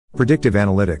Predictive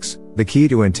analytics, the key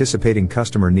to anticipating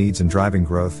customer needs and driving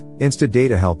growth. Insta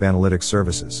Data Help Analytics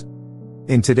Services.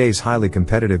 In today's highly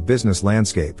competitive business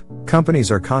landscape,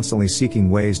 companies are constantly seeking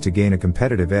ways to gain a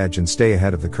competitive edge and stay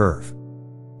ahead of the curve.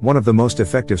 One of the most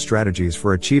effective strategies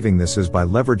for achieving this is by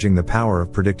leveraging the power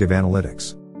of predictive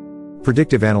analytics.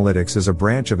 Predictive analytics is a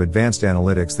branch of advanced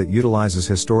analytics that utilizes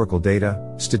historical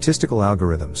data, statistical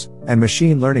algorithms, and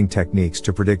machine learning techniques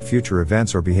to predict future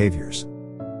events or behaviors.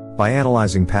 By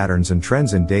analyzing patterns and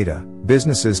trends in data,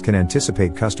 businesses can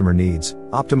anticipate customer needs,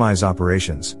 optimize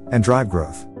operations, and drive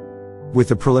growth. With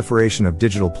the proliferation of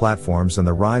digital platforms and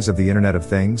the rise of the Internet of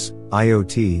Things,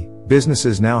 IoT,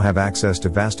 businesses now have access to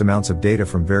vast amounts of data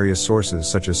from various sources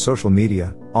such as social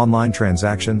media, online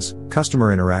transactions,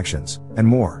 customer interactions, and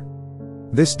more.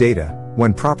 This data,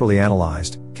 when properly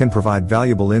analyzed, can provide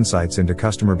valuable insights into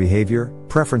customer behavior,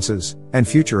 preferences, and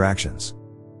future actions.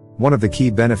 One of the key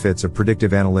benefits of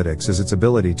predictive analytics is its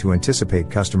ability to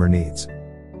anticipate customer needs.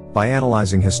 By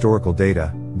analyzing historical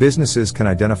data, businesses can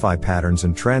identify patterns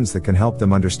and trends that can help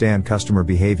them understand customer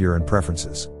behavior and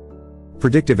preferences.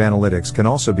 Predictive analytics can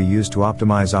also be used to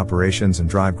optimize operations and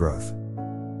drive growth.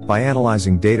 By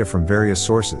analyzing data from various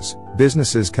sources,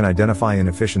 businesses can identify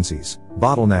inefficiencies,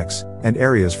 bottlenecks, and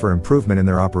areas for improvement in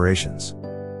their operations.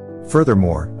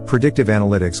 Furthermore, predictive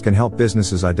analytics can help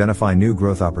businesses identify new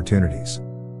growth opportunities.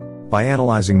 By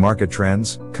analyzing market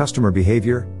trends, customer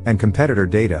behavior, and competitor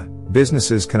data,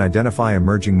 businesses can identify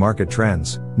emerging market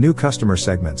trends, new customer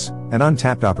segments, and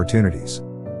untapped opportunities.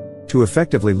 To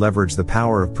effectively leverage the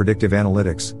power of predictive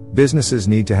analytics, businesses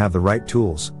need to have the right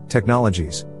tools,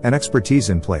 technologies, and expertise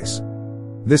in place.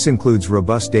 This includes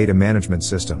robust data management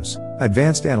systems,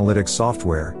 advanced analytics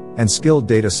software, and skilled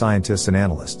data scientists and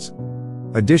analysts.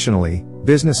 Additionally,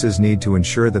 businesses need to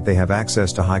ensure that they have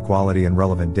access to high-quality and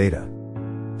relevant data.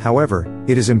 However,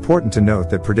 it is important to note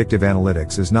that predictive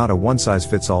analytics is not a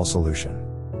one-size-fits-all solution.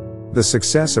 The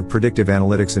success of predictive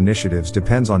analytics initiatives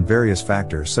depends on various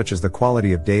factors such as the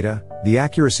quality of data, the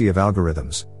accuracy of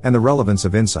algorithms, and the relevance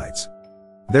of insights.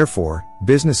 Therefore,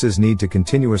 businesses need to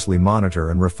continuously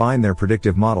monitor and refine their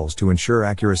predictive models to ensure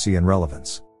accuracy and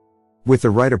relevance. With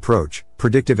the right approach,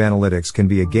 predictive analytics can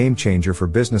be a game changer for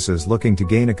businesses looking to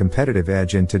gain a competitive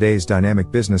edge in today's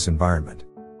dynamic business environment.